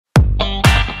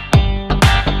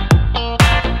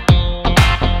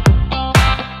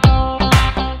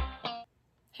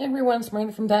Hey everyone, it's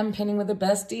Miranda from Diamond Painting with the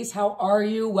Besties. How are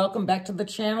you? Welcome back to the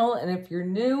channel. And if you're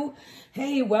new,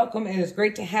 hey, welcome. It is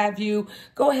great to have you.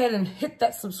 Go ahead and hit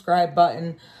that subscribe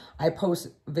button. I post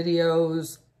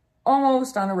videos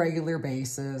almost on a regular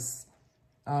basis,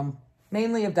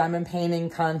 mainly of diamond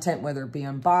painting content, whether it be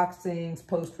unboxings,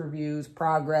 post reviews,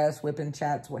 progress, whip-in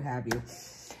chats, what have you.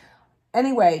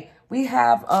 Anyway, we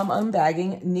have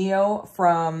unbagging. Neo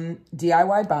from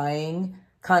Diybuying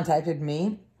contacted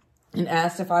me and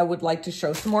asked if I would like to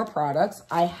show some more products.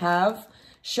 I have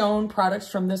shown products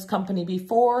from this company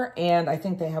before, and I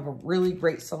think they have a really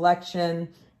great selection.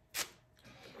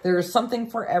 There's something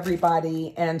for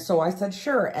everybody, and so I said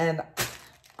sure, and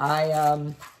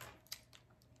I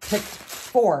picked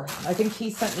 4. I think he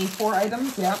sent me 4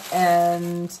 items, yep,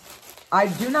 and I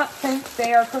do not think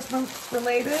they are Christmas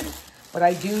related, but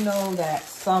I do know that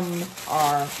some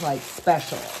are like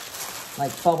special,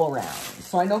 like bubble round.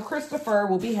 So I know Christopher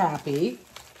will be happy.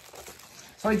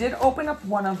 So I did open up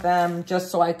one of them just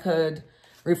so I could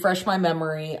refresh my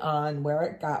memory on where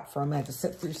it got from. I had to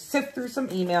sift through some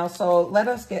emails. So let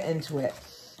us get into it.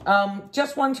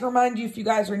 Just wanted to remind you, if you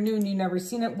guys are new and you've never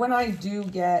seen it, when I do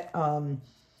get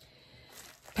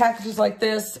packages like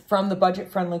this from the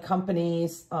budget-friendly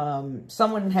companies,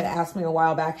 someone had asked me a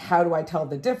while back, how do I tell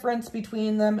the difference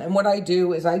between them? And what I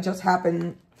do is I just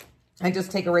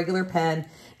take a regular pen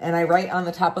and I write on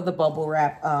the top of the bubble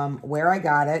wrap where I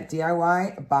got it,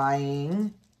 DIY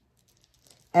buying,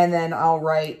 and then I'll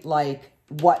write like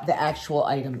what the actual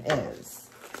item is.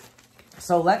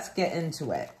 So let's get into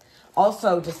it.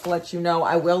 Also, just to let you know,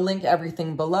 I will link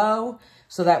everything below,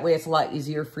 so that way it's a lot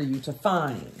easier for you to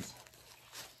find.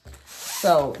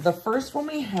 So the first one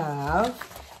we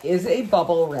have is a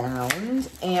bubble round,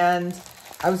 and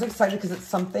I was excited because it's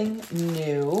something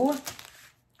new.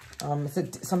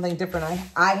 It's something different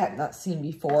I had not seen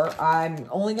before. I'm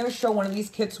only going to show one of these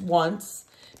kits once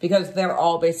because they're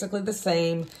all basically the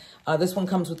same. This one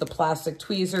comes with the plastic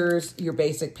tweezers, your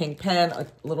basic pink pen, a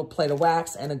little plate of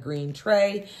wax, and a green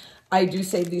tray. I do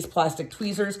save these plastic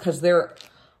tweezers because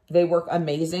they work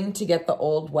amazing to get the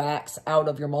old wax out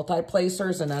of your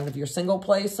multi-placers and out of your single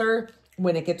placer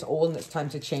when it gets old and it's time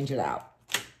to change it out.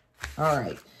 All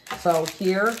right, so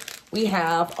here we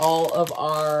have all of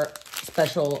our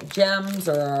special gems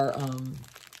or our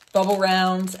bubble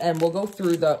rounds, and we'll go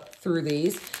through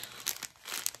these.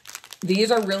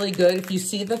 These are really good. If you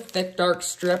see the thick dark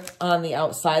strip on the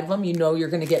outside of them, you know you're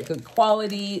going to get good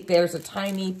quality. There's a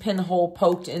tiny pinhole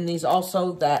poked in these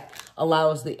also that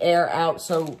allows the air out,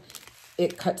 so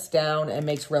it cuts down and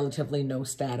makes relatively no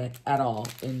static at all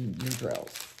in your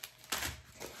drills.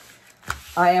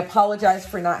 I apologize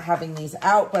for not having these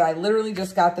out, but I literally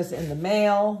just got this in the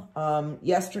mail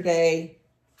yesterday,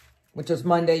 which is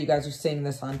Monday. You guys are seeing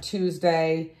this on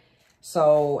Tuesday.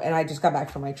 So, and I just got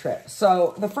back from my trip.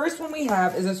 So the first one we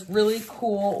have is this really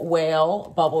cool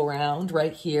whale bubble round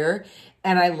right here.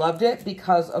 And I loved it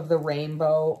because of the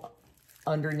rainbow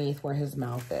underneath where his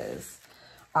mouth is.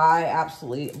 I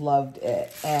absolutely loved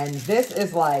it. And this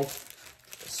is like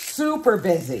super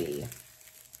busy.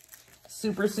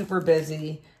 Super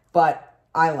busy, but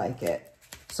I like it.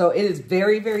 So it is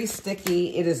very, very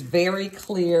sticky. It is very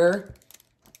clear,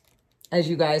 as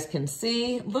you guys can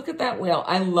see. Look at that whale.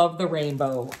 I love the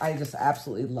rainbow. I just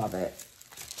absolutely love it.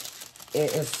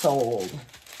 It is sold.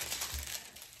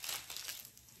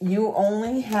 You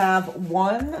only have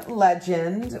one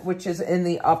legend, which is in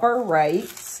the upper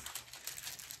right.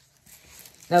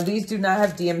 Now, these do not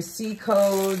have DMC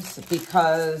codes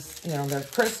because, you know, they're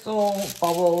crystal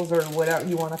bubbles or whatever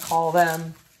you want to call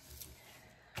them.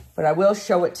 But I will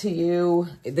show it to you.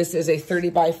 This is a 30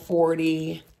 by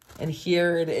 40. And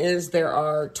here it is. There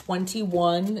are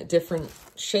 21 different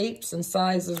shapes and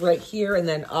sizes right here. And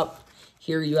then up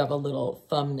here you have a little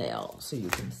thumbnail so you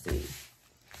can see.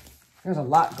 There's a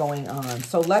lot going on.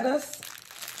 So let us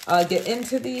get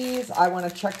into these. I want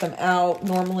to check them out.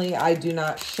 Normally, I do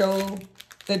not show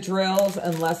the drills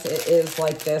unless it is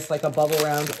like this, like a bubble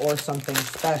round or something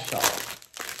special.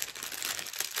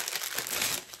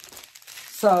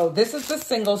 So this is the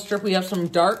single strip. We have some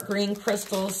dark green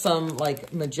crystals, some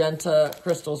like magenta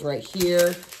crystals right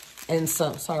here, and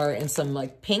some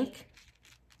like pink.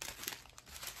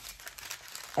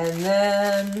 And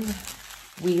then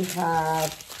we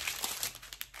have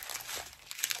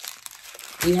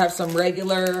some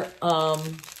regular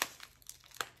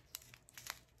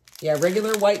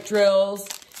regular white drills.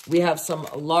 We have some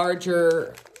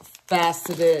larger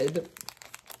faceted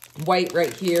white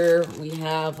right here. We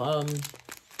have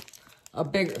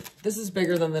this is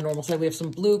bigger than the normal side. We have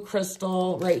some blue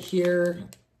crystal right here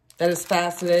that is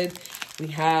faceted. We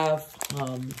have,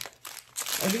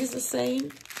 are these the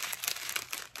same?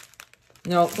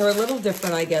 No, they're a little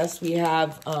different, I guess. We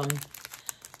have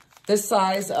this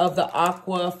size of the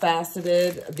aqua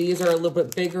faceted. These are a little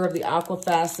bit bigger of the aqua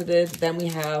faceted. Then we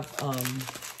have,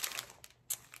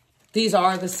 these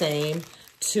are the same.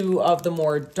 Two of the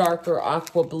more darker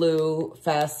aqua blue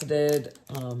faceted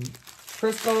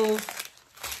crystals.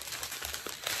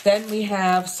 Then we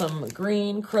have some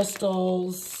green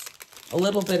crystals, a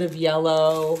little bit of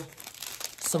yellow,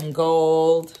 some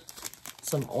gold,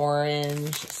 some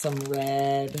orange, some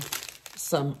red,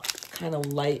 some kind of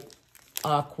light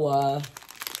aqua,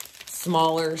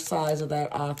 smaller size of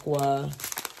that aqua,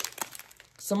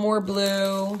 some more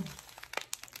blue,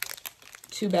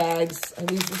 2 bags. Are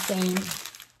these the same?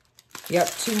 Yep,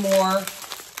 2 more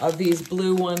of these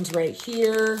blue ones right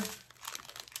here.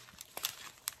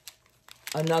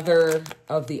 Another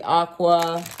of the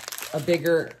aqua, a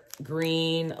bigger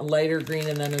green, a lighter green,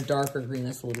 and then a darker green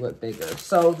that's a little bit bigger.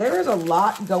 So there is a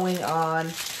lot going on.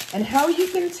 And how you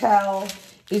can tell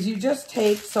is you just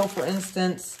take, so for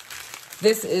instance,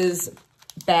 this is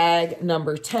bag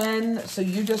number 10. So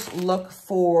you just look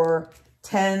for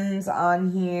 10s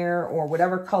on here or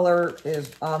whatever color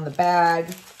is on the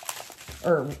bag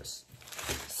or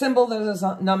symbol that is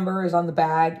number is on the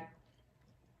bag.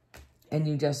 And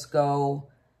you just go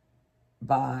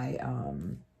by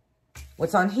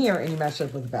what's on here and you match it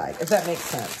up with the bag, if that makes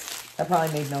sense. That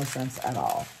probably made no sense at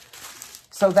all.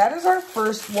 So that is our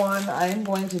first one. I'm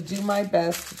going to do my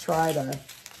best to try to,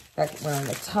 that one on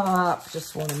the top,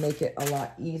 just want to make it a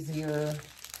lot easier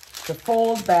to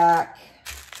fold back.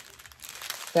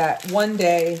 That one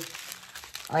day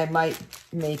I might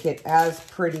make it as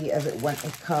pretty as it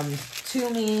comes to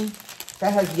me.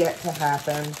 That has yet to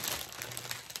happen.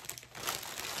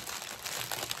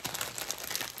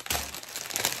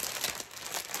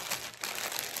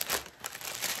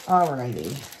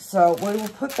 Alrighty, so we will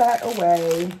put that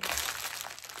away.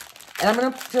 And I'm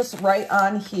going to just write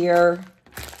on here,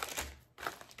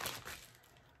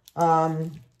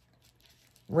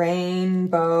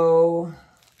 rainbow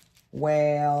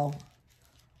whale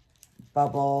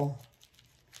bubble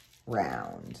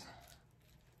round.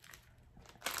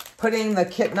 Putting the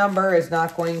kit number is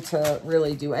not going to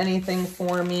really do anything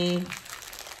for me.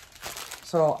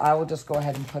 So I will just go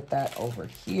ahead and put that over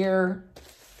here.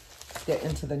 Get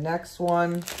into the next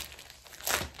one.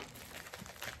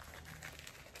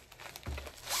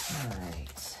 All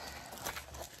right.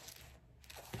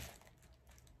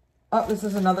 Oh, this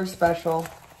is another special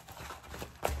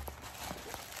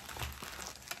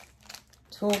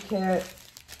toolkit.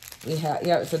 We have,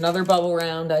 yeah, it's another bubble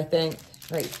round, I think,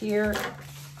 right here.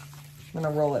 I'm gonna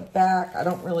roll it back. I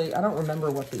don't remember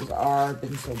what these are. I've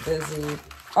been so busy.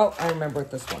 Oh, I remember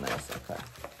what this one is. Okay.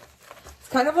 It's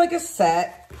kind of like a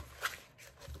set.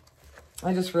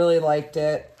 I just really liked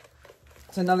it.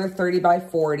 It's another 30 by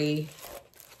 40.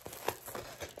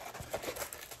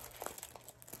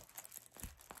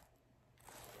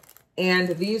 And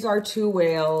these are 2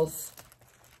 whales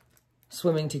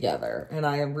swimming together. And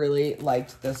I really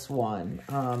liked this one.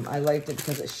 I liked it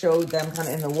because it showed them kind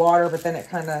of in the water, but then it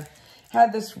kind of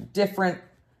had this different,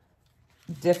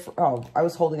 oh, I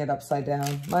was holding it upside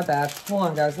down. My bad. Hold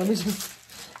on, guys. Let me just,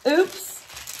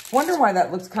 oops. Wonder why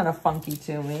that looks kind of funky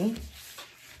to me.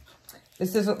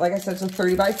 This is, like I said, it's a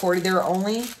 30 by 40. There are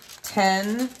only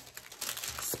 10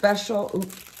 special, oh,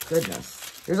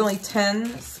 goodness. There's only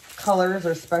 10 colors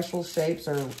or special shapes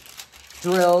or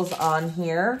drills on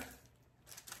here.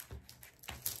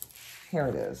 Here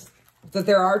it is. But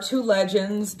there are 2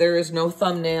 legends. There is no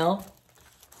thumbnail.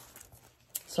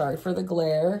 Sorry for the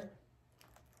glare.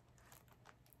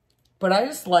 But I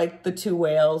just like the 2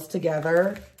 whales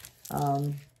together.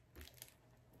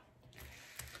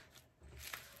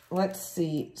 Let's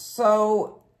see.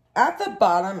 So at the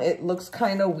bottom, it looks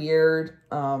kind of weird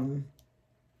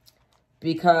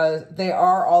because they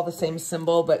are all the same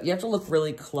symbol, but you have to look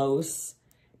really close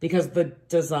because the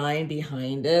design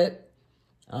behind it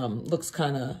looks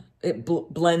kind of, it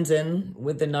blends in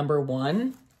with the number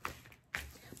 1.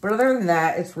 But other than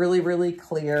that, it's really, really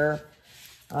clear.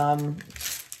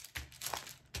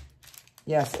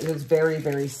 Yes, it is very,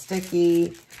 very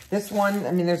sticky. This one,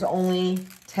 I mean, there's only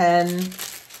 10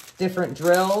 different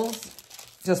drills,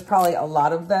 just probably a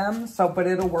lot of them. So, but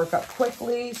it'll work up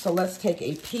quickly. So let's take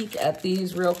a peek at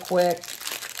these real quick.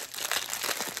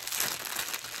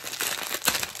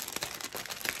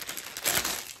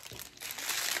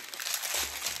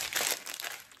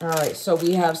 All right, so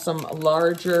we have some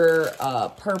larger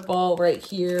purple right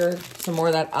here, some more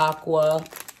of that aqua.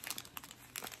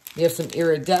 We have some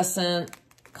iridescent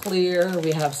clear.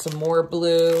 We have some more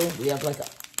blue. We have like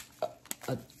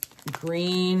a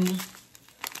green,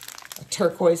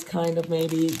 turquoise kind of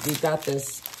maybe. We've got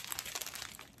this,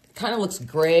 kind of looks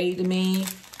gray to me.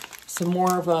 Some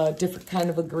more of a different kind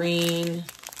of a green.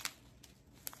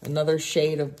 Another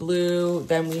shade of blue.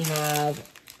 Then we have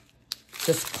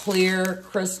just clear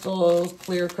crystals,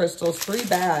 3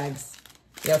 bags.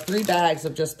 Yeah, 3 bags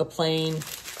of just the plain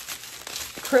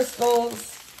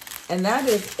crystals. And that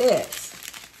is it.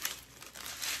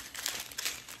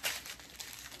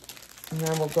 And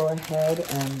then we'll go ahead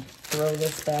and throw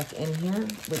this back in here,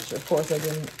 which of course I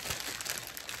didn't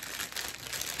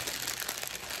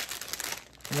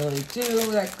really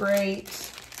do that great,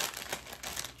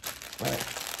 but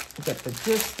I get the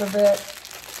gist of it.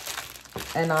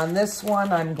 And on this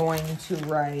one, I'm going to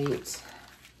write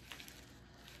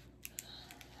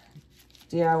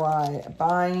DIY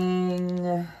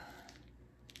buying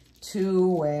 2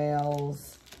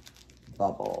 whales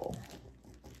bubble.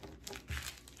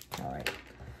 All right.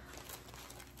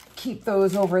 Keep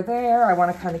those over there. I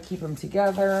want to kind of keep them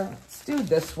together. Let's do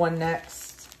this one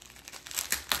next.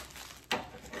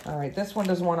 All right, this one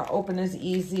doesn't want to open as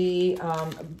easy.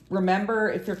 Remember,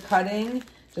 if you're cutting,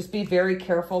 just be very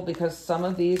careful because some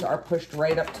of these are pushed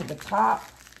right up to the top.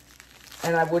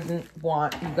 And I wouldn't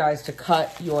want you guys to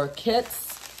cut your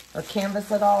kits or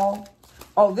canvas at all.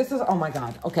 Oh, this is, oh my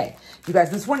God. Okay, you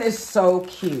guys, this one is so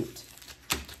cute.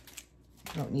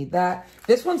 Don't need that.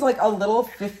 This one's like a little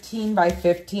 15 by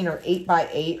 15 or 8 by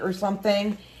 8 or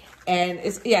something. And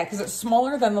it's, yeah, because it's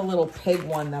smaller than the little pig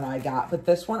one that I got. But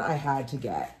this one I had to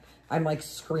get. I'm like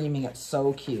screaming. It's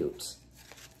so cute.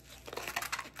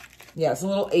 Yeah, it's a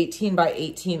little 18 by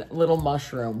 18 little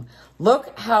mushroom.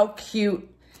 Look how cute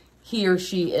he or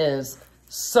she is.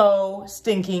 So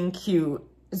stinking cute.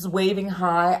 It's waving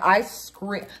high. I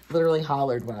literally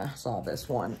hollered when I saw this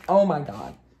one. Oh my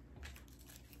God.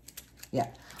 Yeah,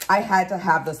 I had to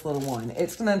have this little one.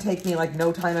 It's going to take me like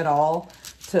no time at all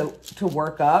to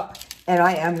work up. And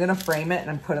I am going to frame it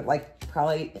and put it like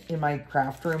probably in my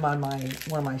craft room on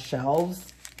one of my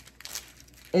shelves.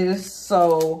 It is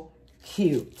so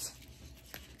cute.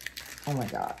 Oh my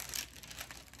God.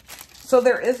 So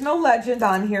there is no legend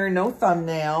on here, no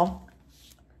thumbnail.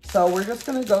 So we're just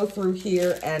going to go through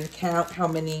here and count how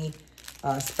many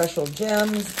special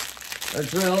gems or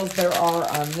drills there are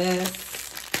on this.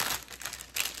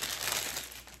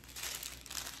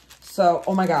 So,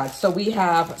 oh my God. So we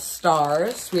have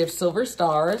stars. We have silver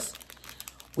stars.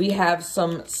 We have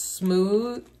some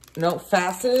smooth, no,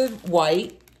 faceted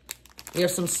white. We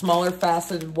have some smaller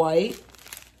faceted white.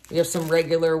 We have some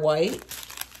regular white.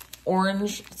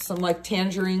 Orange, some like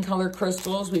tangerine color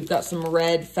crystals. We've got some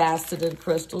red faceted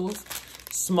crystals.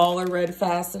 Smaller red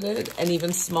faceted and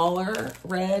even smaller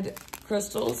red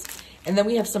crystals. And then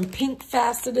we have some pink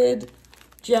faceted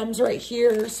gems right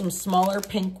here. Some smaller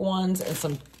pink ones and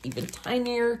some even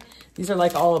tinier. These are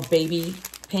like all a baby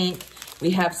pink. We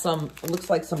have some, it looks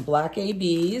like some black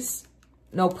ABs.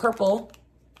 No, purple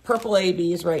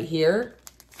ABs right here.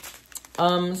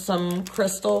 Some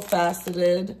crystal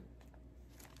faceted,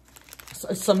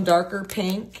 some darker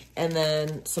pink, and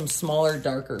then some smaller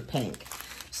darker pink.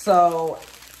 So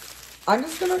I'm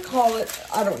just gonna call it,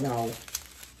 I don't know,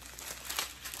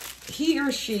 he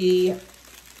or she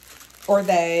or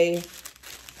they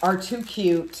are too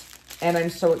cute. And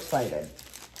I'm so excited.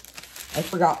 I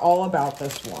forgot all about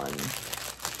this one.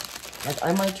 Like,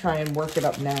 I might try and work it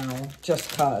up now just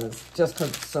cause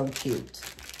it's so cute.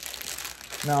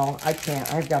 No, I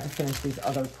can't. I've got to finish these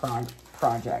other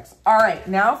projects. All right,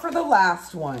 now for the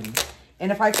last one.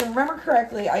 And if I can remember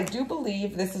correctly, I do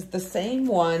believe this is the same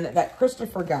one that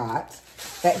Christopher got,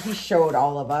 that he showed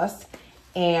all of us.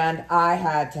 And I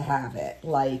had to have it.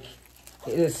 Like,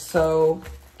 it is so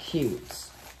cute.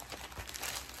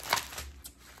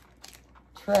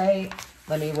 Tray.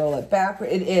 Let me roll it back.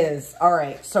 It is. All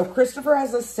right. So Christopher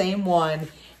has the same one.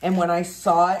 And when I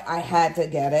saw it, I had to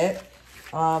get it.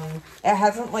 It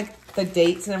hasn't, like, the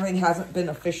dates and everything hasn't been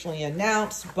officially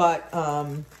announced. But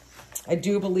I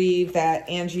do believe that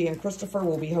Angie and Christopher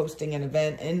will be hosting an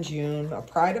event in June, a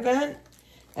Pride event.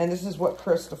 And this is what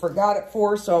Christopher got it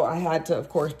for. So I had to, of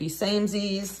course, be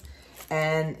samesies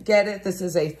and get it. This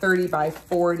is a 30 by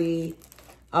 40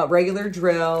 regular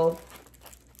drill.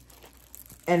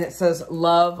 And it says,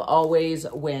 love always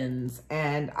wins.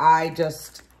 And I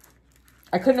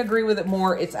couldn't agree with it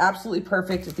more. It's absolutely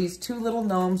perfect. These two little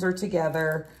gnomes are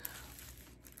together.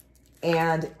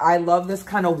 And I love this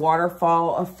kind of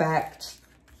waterfall effect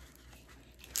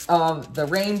of the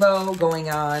rainbow going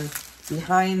on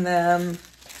behind them.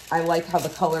 I like how the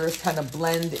colors kind of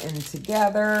blend in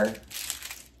together.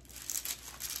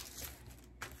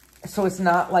 So it's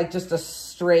not like just a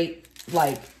straight,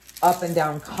 like, up and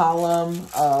down column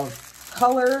of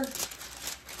color.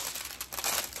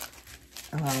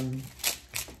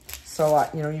 So,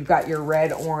 you know, you've got your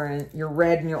red, orange, your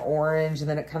red and your orange, and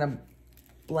then it kind of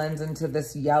blends into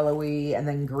this yellowy and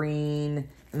then green,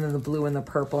 and then the blue and the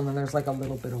purple, and then there's like a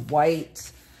little bit of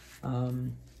white.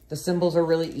 The symbols are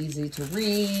really easy to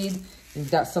read.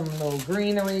 You've got some little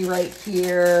greenery right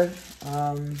here.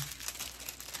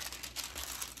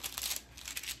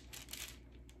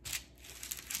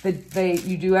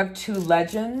 You do have 2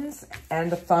 legends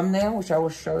and a thumbnail, which I will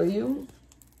show you.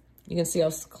 You can see how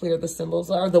clear the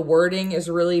symbols are. The wording is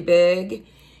really big,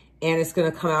 and it's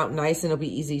going to come out nice, and it'll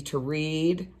be easy to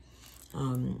read.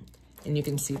 And you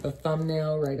can see the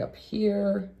thumbnail right up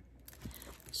here.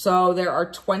 So there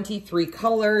are 23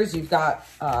 colors. You've got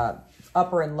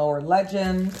upper and lower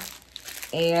legend.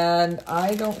 And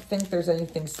I don't think there's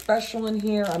anything special in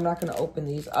here. I'm not going to open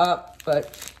these up,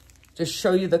 but just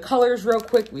show you the colors real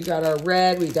quick. We got our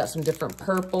red. We got some different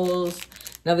purples.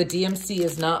 Now the DMC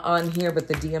is not on here, but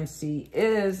the DMC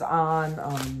is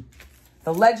on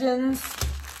the legends.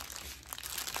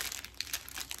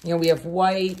 You know, we have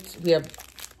white. We have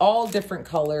all different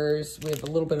colors. We have a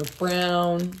little bit of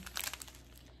brown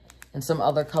and some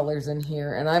other colors in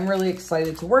here. And I'm really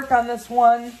excited to work on this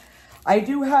one. I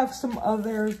do have some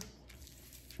other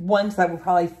ones that will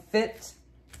probably fit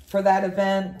for that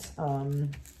event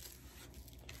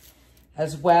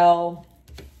as well.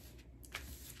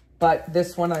 But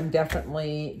this one I'm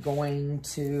definitely going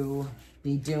to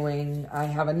be doing. I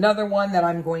have another one that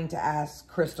I'm going to ask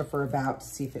Christopher about to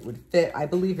see if it would fit. I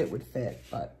believe it would fit,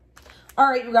 but all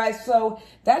right, you guys. So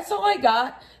that's all I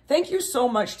got. Thank you so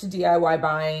much to DIY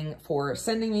Buying for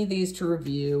sending me these to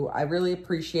review. I really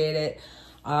appreciate it.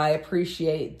 I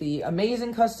appreciate the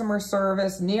amazing customer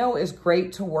service. Neo is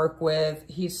great to work with.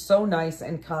 He's so nice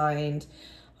and kind.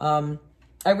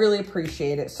 I really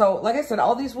appreciate it. So like I said,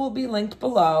 all these will be linked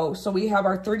below. So we have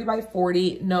our 30 by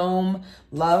 40 gnome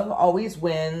Love Always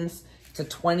Wins. It's a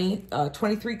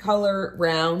 23 color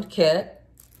round kit.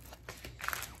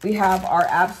 We have our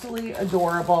absolutely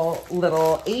adorable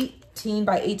little 18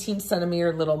 by 18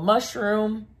 centimeter little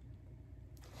mushroom.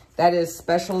 That is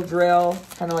special drill,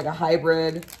 kind of like a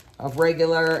hybrid of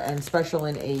regular and special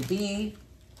in AB.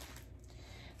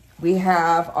 We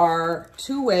have our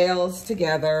 2 whales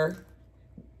together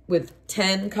with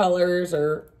 10 colors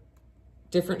or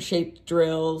different shaped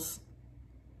drills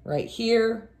right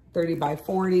here, 30 by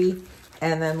 40.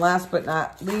 And then last but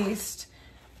not least,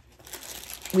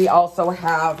 we also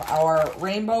have our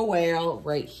rainbow whale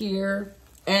right here.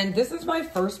 And this is my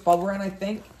first bubble run, I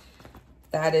think,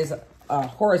 that is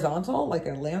horizontal, like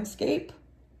a landscape.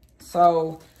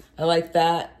 So I like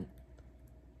that.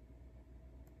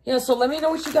 Yeah, so let me know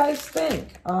what you guys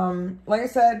think. Like I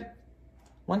said,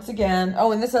 once again,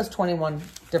 oh, and this has 21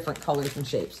 different colors and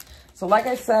shapes. So like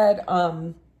I said,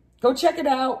 go check it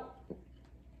out.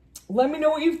 Let me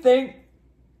know what you think.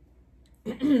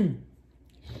 And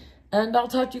I'll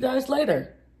talk to you guys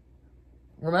later.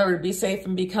 Remember to be safe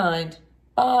and be kind.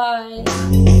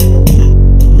 Bye.